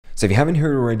So if you haven't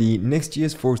heard already,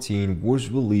 Next.js 14 was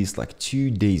released like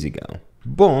 2 days ago.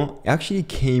 But it actually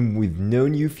came with no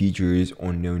new features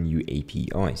or no new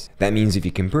APIs. That means if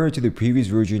you compare it to the previous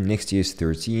version, Next.js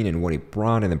 13, and what it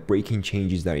brought and the breaking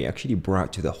changes that it actually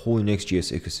brought to the whole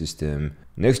Next.js ecosystem,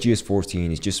 Next.js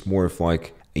 14 is just more of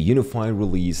like a unified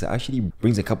release that actually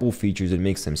brings a couple of features and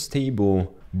makes them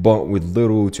stable, but with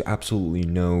little to absolutely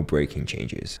no breaking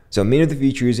changes. So many of the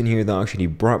features in here that are actually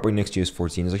brought by Next.js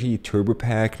 14 is actually Turbo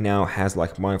Pack now has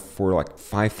like for like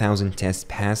 5,000 tests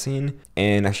passing,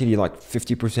 and actually like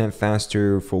 50%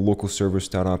 faster for local server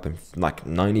startup and like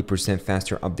 90%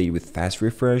 faster update with fast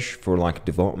refresh for like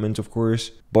development, of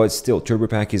course. But still, Turbo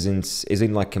Pack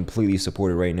isn't like completely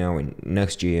supported right now in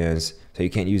Next.js, so you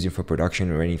can't use it for production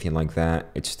or anything like that.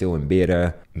 It's still in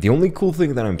beta. The only cool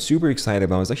thing that I'm super excited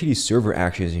about is actually server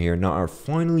actions in here now are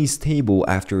finally stable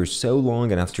after so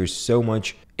long and after so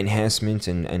much enhancements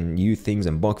and new things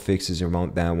and bug fixes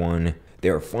around that one. They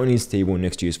are finally stable in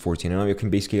Next.js 14. Now you can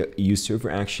basically use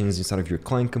server actions inside of your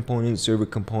client component, server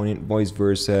component, vice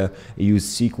versa. You use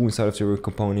SQL inside of server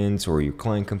components or your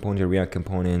client component or React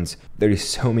components. There is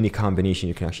so many combinations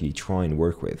you can actually try and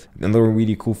work with. Another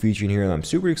really cool feature in here that I'm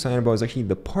super excited about is actually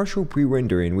the partial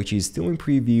pre-rendering, which is still in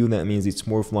preview. That means it's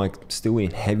more of like still in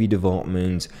heavy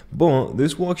development, but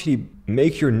this will actually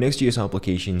make your Next.js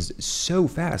applications so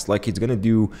fast. Like it's gonna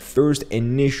do first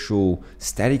initial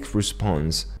static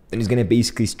response, and it's gonna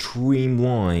basically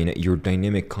streamline your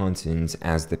dynamic content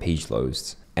as the page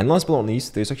loads. And last but not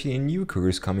least, there's actually a new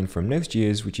course coming from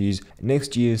Next.js, which is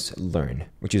Next.js Learn,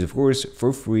 which is of course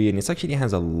for free, and it actually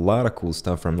has a lot of cool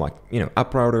stuff from like,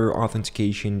 app router,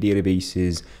 authentication,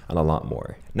 databases, and a lot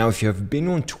more. Now, if you have been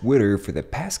on Twitter for the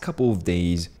past couple of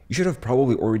days, you should have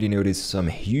probably already noticed some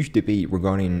huge debate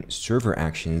regarding server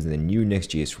actions in the new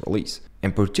Next.js release.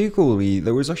 And particularly,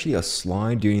 there was actually a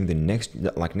slide during the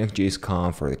Next.js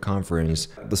conf or the conference.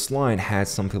 The slide had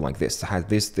something like this. It had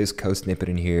this code snippet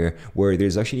in here where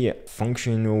there's actually a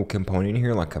functional component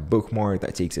here, like a bookmark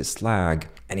that takes a flag,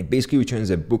 and it basically returns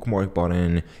a bookmark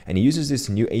button, and it uses this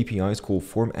new API called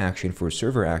form action for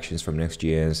server actions from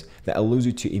Next.js that allows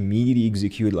you to immediately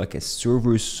execute like a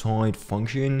server-side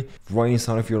function right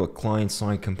inside of your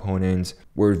client-side component,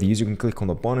 where the user can click on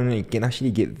the button and it can actually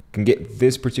get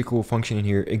this particular function in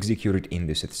here executed in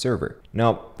this server.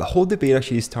 Now, the whole debate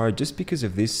actually started just because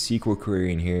of this SQL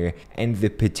query in here and the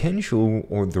potential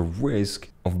or the risk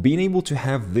of being able to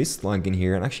have this flag in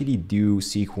here and actually do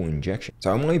SQL injection.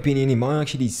 So in my opinion, it might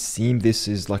actually seem this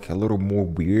is like a little more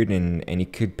weird, and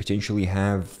it could potentially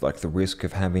have like the risk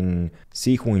of having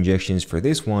SQL injections for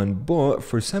this one. But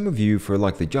for some of you, for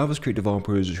like the JavaScript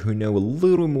developers who know a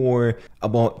little more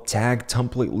about tag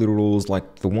template literals,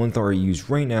 like the ones that are used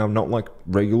right now, not like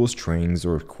regular strings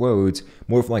or quotes,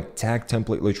 more of like tag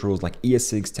template literals, like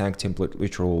ES6 tag template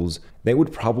literals, they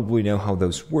would probably know how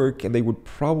those work, and they would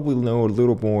probably know a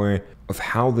little more of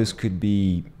how this could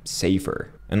be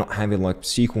safer and not having like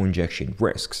SQL injection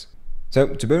risks. So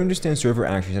to better understand server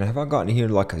actions, and I have gotten here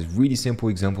like a really simple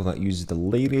example that uses the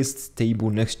latest stable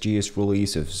Next.js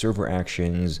release of server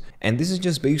actions, and this is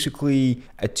just basically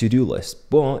a to-do list,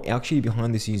 but actually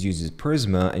behind the scenes uses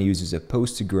Prisma and uses a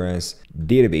Postgres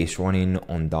database running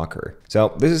on Docker.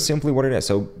 So this is simply what it is.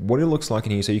 So what it looks like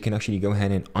in here, so you can actually go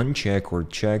ahead and uncheck or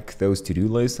check those to-do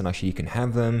lists, and actually you can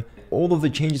have them. All of the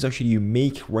changes actually you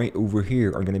make right over here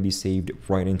are going to be saved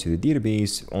right into the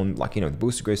database on the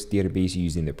Postgres database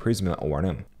using the Prisma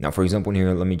ORM. Now, for example, in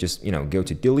here, let me just, go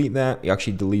to delete that. It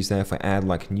actually deletes that. If I add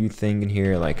like new thing in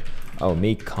here, like, oh,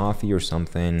 make coffee or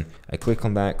something, I click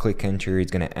on that, click enter,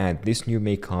 it's going to add this new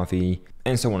make coffee,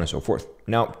 and so on and so forth.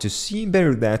 Now, to see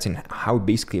better that and how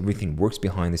basically everything works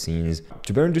behind the scenes,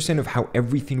 to better understand of how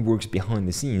everything works behind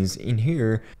the scenes, in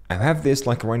here, I have this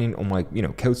like running on my,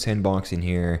 code sandbox in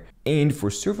here. And for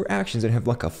server actions, I have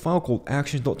like a file called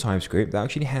actions.typescript that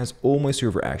actually has all my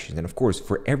server actions. And of course,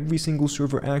 for every single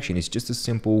server action, it's just a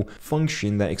simple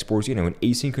function that exports, an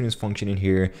asynchronous function in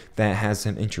here that has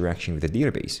some interaction with the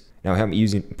database. Now, I have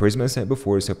using Prisma as I said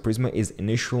before, so Prisma is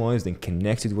initialized and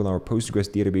connected with our Postgres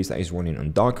database that is running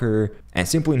on Docker. And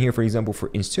simply in here, for example,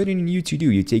 for inserting a new to-do,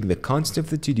 you take the concept of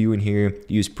the to-do in here,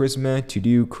 use Prisma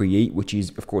to-do create, which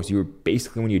is, of course, you're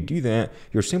basically, when you do that,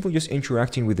 you're simply just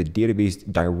interacting with the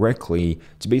database directly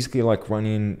to basically like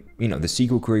running the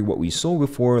SQL query, what we saw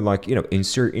before, like,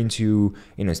 insert into,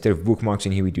 instead of bookmarks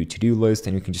in here, we do to-do list,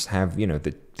 and you can just have,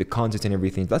 the content and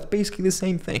everything. That's basically the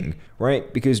same thing,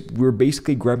 right? Because we're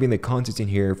basically grabbing the content in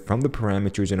here from the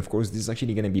parameters, and of course, this is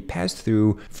actually going to be passed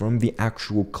through from the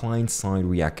actual client-side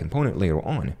React component later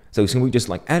on. So simply just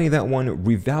like adding that one,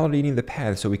 revalidating the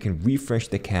path so we can refresh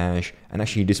the cache and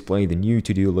actually display the new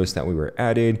to-do list that we were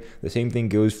added. The same thing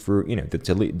goes for,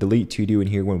 the delete to-do in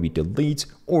here when we delete,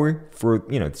 or for,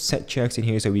 set checks in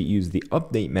here. So we use the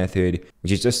update method,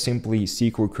 which is just simply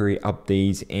SQL query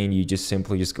updates, and you just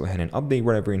simply just go ahead and update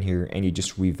whatever in here, and you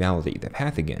just revalidate the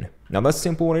path again. Now that's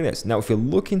simple what it is. Now if you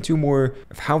look into more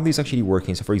of how this actually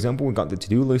working, so for example, we got the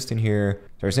to-do list in here.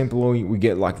 So simply we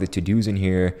get like the to-dos in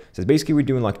here. So basically we're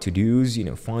doing like to-dos,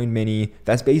 find many.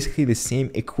 That's basically the same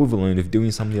equivalent of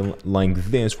doing something like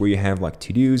this, where you have like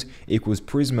to-dos equals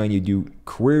Prisma, and you do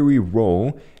query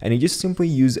row, and you just simply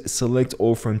use select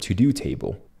all from to-do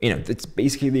table. That's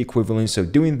basically the equivalent. So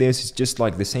doing this is just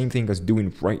like the same thing as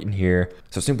doing right in here.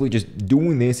 So simply just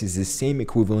doing this is the same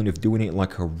equivalent of doing it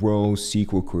like a row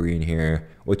SQL query in here,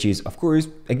 which is, of course,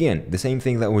 again, the same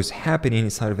thing that was happening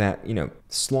inside of that,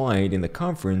 slide in the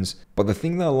conference. But the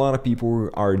thing that a lot of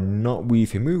people are not really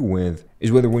familiar with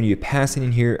is whether when you pass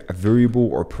in here a variable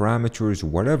or parameters or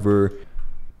whatever,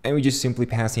 and we just simply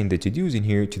pass in the to-dos in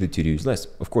here to the to-dos list.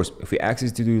 Of course, if we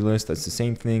access to-do list, that's the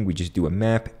same thing. We just do a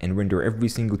map and render every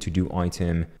single to-do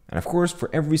item. And of course, for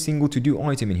every single to-do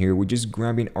item in here, we're just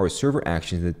grabbing our server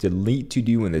actions, the delete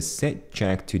to-do and the set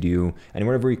check to-do. And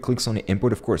whenever he clicks on the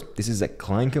input, of course, this is a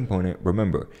client component,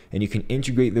 remember. And you can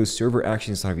integrate those server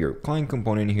actions inside of your client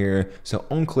component here. So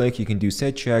on click, you can do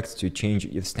set checks to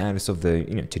change the status of the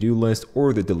to-do list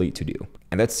or the delete to-do.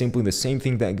 And that's simply the same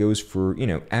thing that goes for,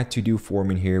 add to-do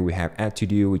form in here. We have add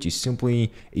to-do, which is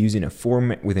simply using a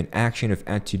form with an action of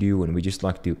add to-do, and we just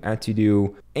like to add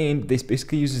to-do. And this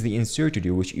basically uses the insert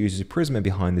to-do, which uses Prisma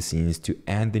behind the scenes to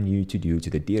add the new to-do to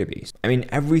the database. I mean,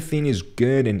 everything is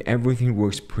good and everything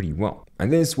works pretty well.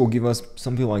 And this will give us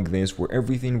something like this, where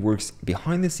everything works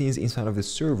behind the scenes inside of the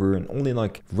server and only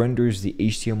like renders the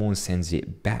HTML and sends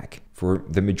it back for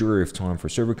the majority of time for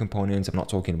server components. I'm not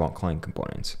talking about client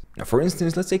components. Now, for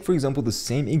instance, let's take, for example, the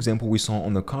same example we saw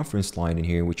on the conference slide in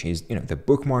here, which is, the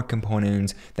bookmark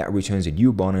component that returns a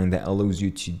new button that allows you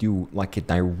to do like a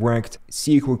direct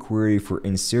SQL query for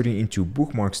inserting into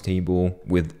bookmarks table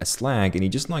with a slug, and it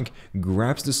just like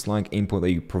grabs the slug input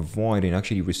that you provide and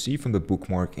actually receive from the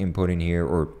bookmark input in here,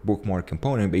 or bookmark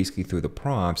component, basically through the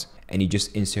props, and you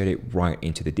just insert it right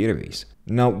into the database.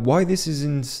 Now, why this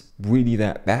isn't really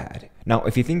that bad? Now,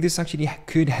 if you think this actually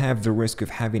could have the risk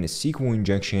of having a SQL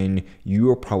injection,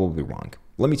 you're probably wrong.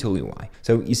 Let me tell you why.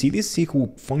 So you see this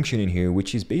SQL function in here,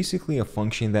 which is basically a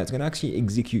function that's going to actually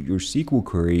execute your SQL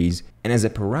queries. And as a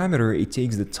parameter, it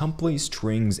takes the template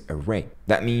strings array.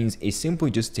 That means it simply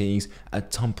just takes a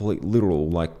template literal.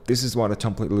 Like this is what a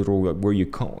template literal, where you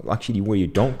call, actually where you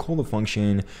don't call the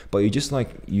function, but you just like,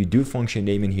 you do function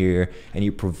name in here and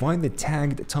you provide the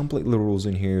tagged template literals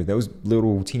in here, those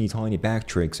little teeny tiny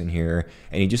backtricks in here,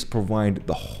 and you just provide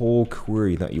the whole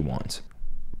query that you want,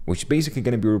 which is basically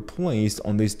going to be replaced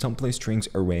on this template strings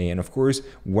array. And of course,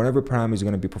 whatever parameters is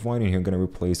going to be provided here, going to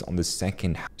replace on the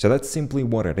second. So that's simply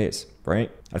what it is,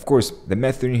 right? Of course, the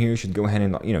method in here should go ahead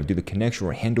and do the connection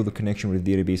or handle the connection with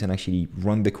the database and actually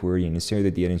run the query and insert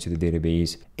the data into the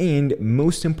database. And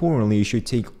most importantly, you should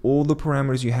take all the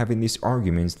parameters you have in these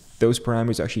arguments. Those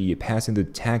parameters actually you pass in the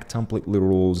tag template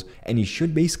literals, and you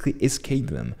should basically escape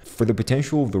them. For the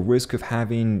potential of the risk of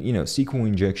having SQL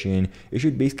injection, you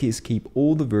should basically escape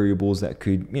all the variables that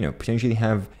could potentially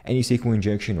have any SQL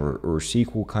injection or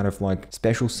SQL kind of like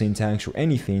special syntax or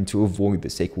anything to avoid the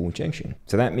SQL injection.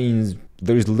 So that means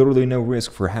there's literally no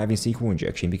risk for having SQL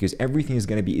injection because everything is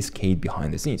going to be escaped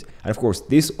behind the scenes. And of course,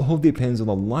 this all depends on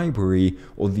the library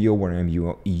or the ORM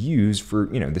you use for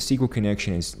the SQL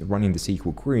connection is running the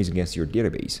SQL queries against your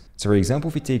database. So for example,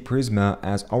 if we take Prisma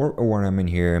as our ORM in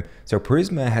here, so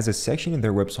Prisma has a section in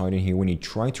their website in here when you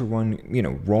try to run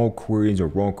raw queries or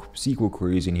raw SQL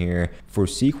queries in here for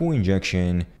SQL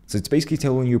injection. So it's basically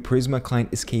telling you Prisma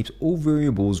client escapes all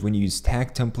variables when you use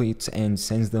tag templates and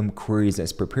sends them queries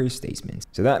as prepare statements.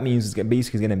 So that means it's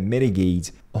basically going to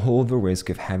mitigate all the risk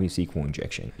of having SQL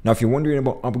injection. Now, if you're wondering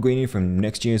about upgrading from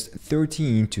Next.js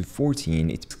 13 to 14,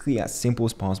 it's basically as simple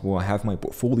as possible. I have my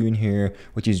portfolio in here,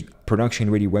 which is production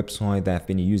ready website that I've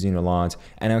been using a lot.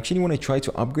 And I actually want to try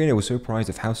to upgrade. I was surprised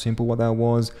of how simple what that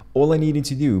was. All I needed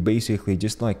to do basically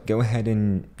just like go ahead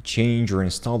and change or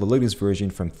install the latest version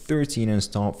from 13 and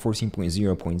install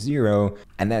 14.0.0,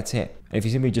 and that's it. And if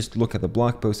you simply just look at the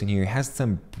blog post in here, it has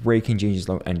some breaking changes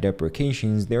and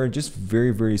deprecations. They are just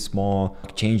very, very small.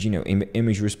 Changing,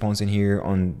 image response in here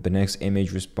on the next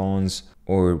image response,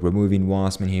 or removing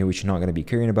WASM in here, which you're not going to be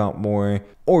caring about more,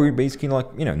 or basically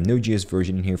like, Node.js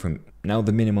version in here from now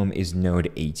the minimum is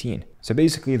Node 18. So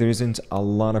basically there isn't a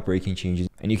lot of breaking changes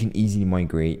and you can easily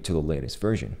migrate to the latest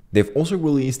version. They've also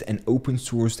released an open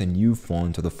source and new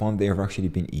font, or the font they have actually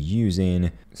been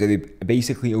using. So they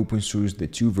basically open sourced the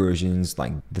two versions,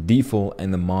 like the default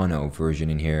and the mono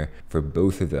version in here for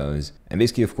both of those. And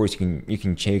basically, of course, you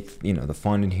can check, the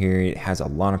font in here. It has a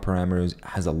lot of parameters,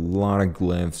 has a lot of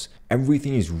glyphs.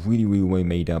 Everything is really, really well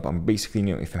made up. I'm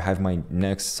basically, if I have my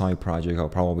next side project, I'll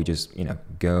probably just,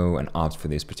 go and opt for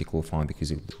this particular font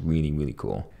because it's really, really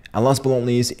cool. And last but not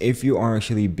least, if you are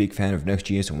actually a big fan of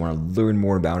Next.js and want to learn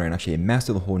more about it and actually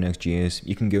master the whole Next.js,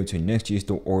 you can go to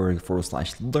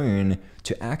nextjs.org/learn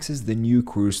to access the new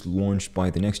course launched by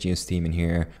the Next.js team in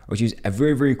here, which is a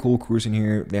very, very cool course in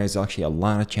here. There's actually a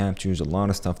lot of chapters, a lot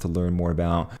of stuff to learn more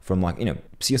about, from like,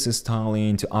 CSS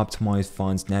styling to optimized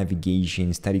fonts,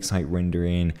 navigation, static site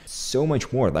rendering, so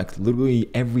much more, like literally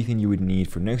everything you would need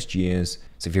for Next.js.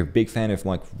 So if you're a big fan of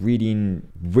like reading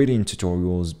written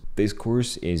tutorials, this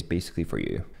course is basically for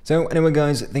you. So anyway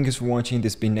guys, thank you for watching.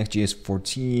 This has been Next.js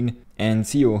 14 and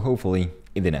see you hopefully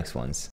in the next ones.